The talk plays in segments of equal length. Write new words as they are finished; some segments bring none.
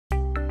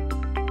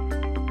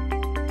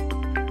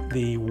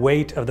The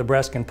weight of the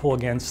breast can pull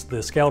against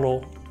the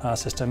skeletal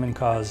system and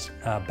cause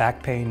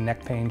back pain,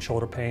 neck pain,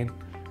 shoulder pain,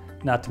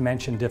 not to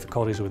mention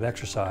difficulties with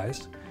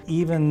exercise.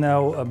 Even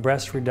though a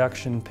breast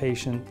reduction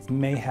patient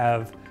may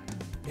have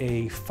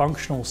a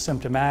functional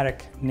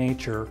symptomatic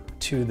nature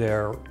to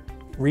their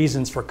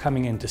reasons for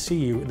coming in to see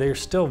you, they're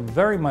still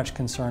very much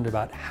concerned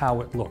about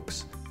how it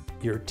looks.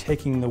 You're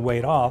taking the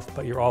weight off,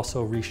 but you're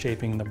also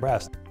reshaping the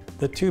breast.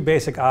 The two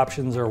basic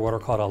options are what are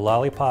called a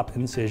lollipop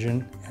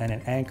incision and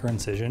an anchor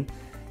incision,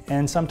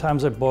 and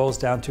sometimes it boils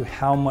down to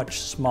how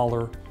much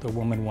smaller the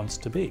woman wants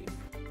to be.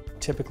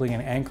 Typically,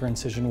 an anchor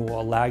incision will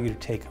allow you to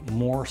take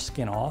more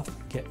skin off,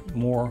 get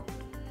more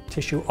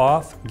tissue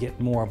off, get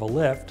more of a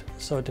lift,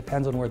 so it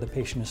depends on where the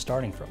patient is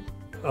starting from.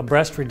 A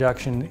breast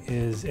reduction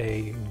is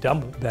a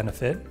double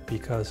benefit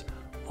because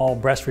all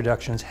breast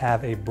reductions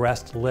have a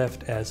breast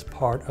lift as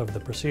part of the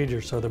procedure,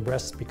 so the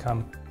breasts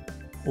become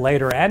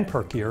lighter and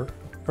perkier.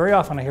 Very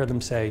often I hear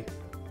them say,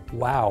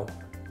 "Wow,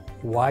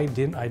 why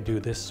didn't I do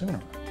this sooner?"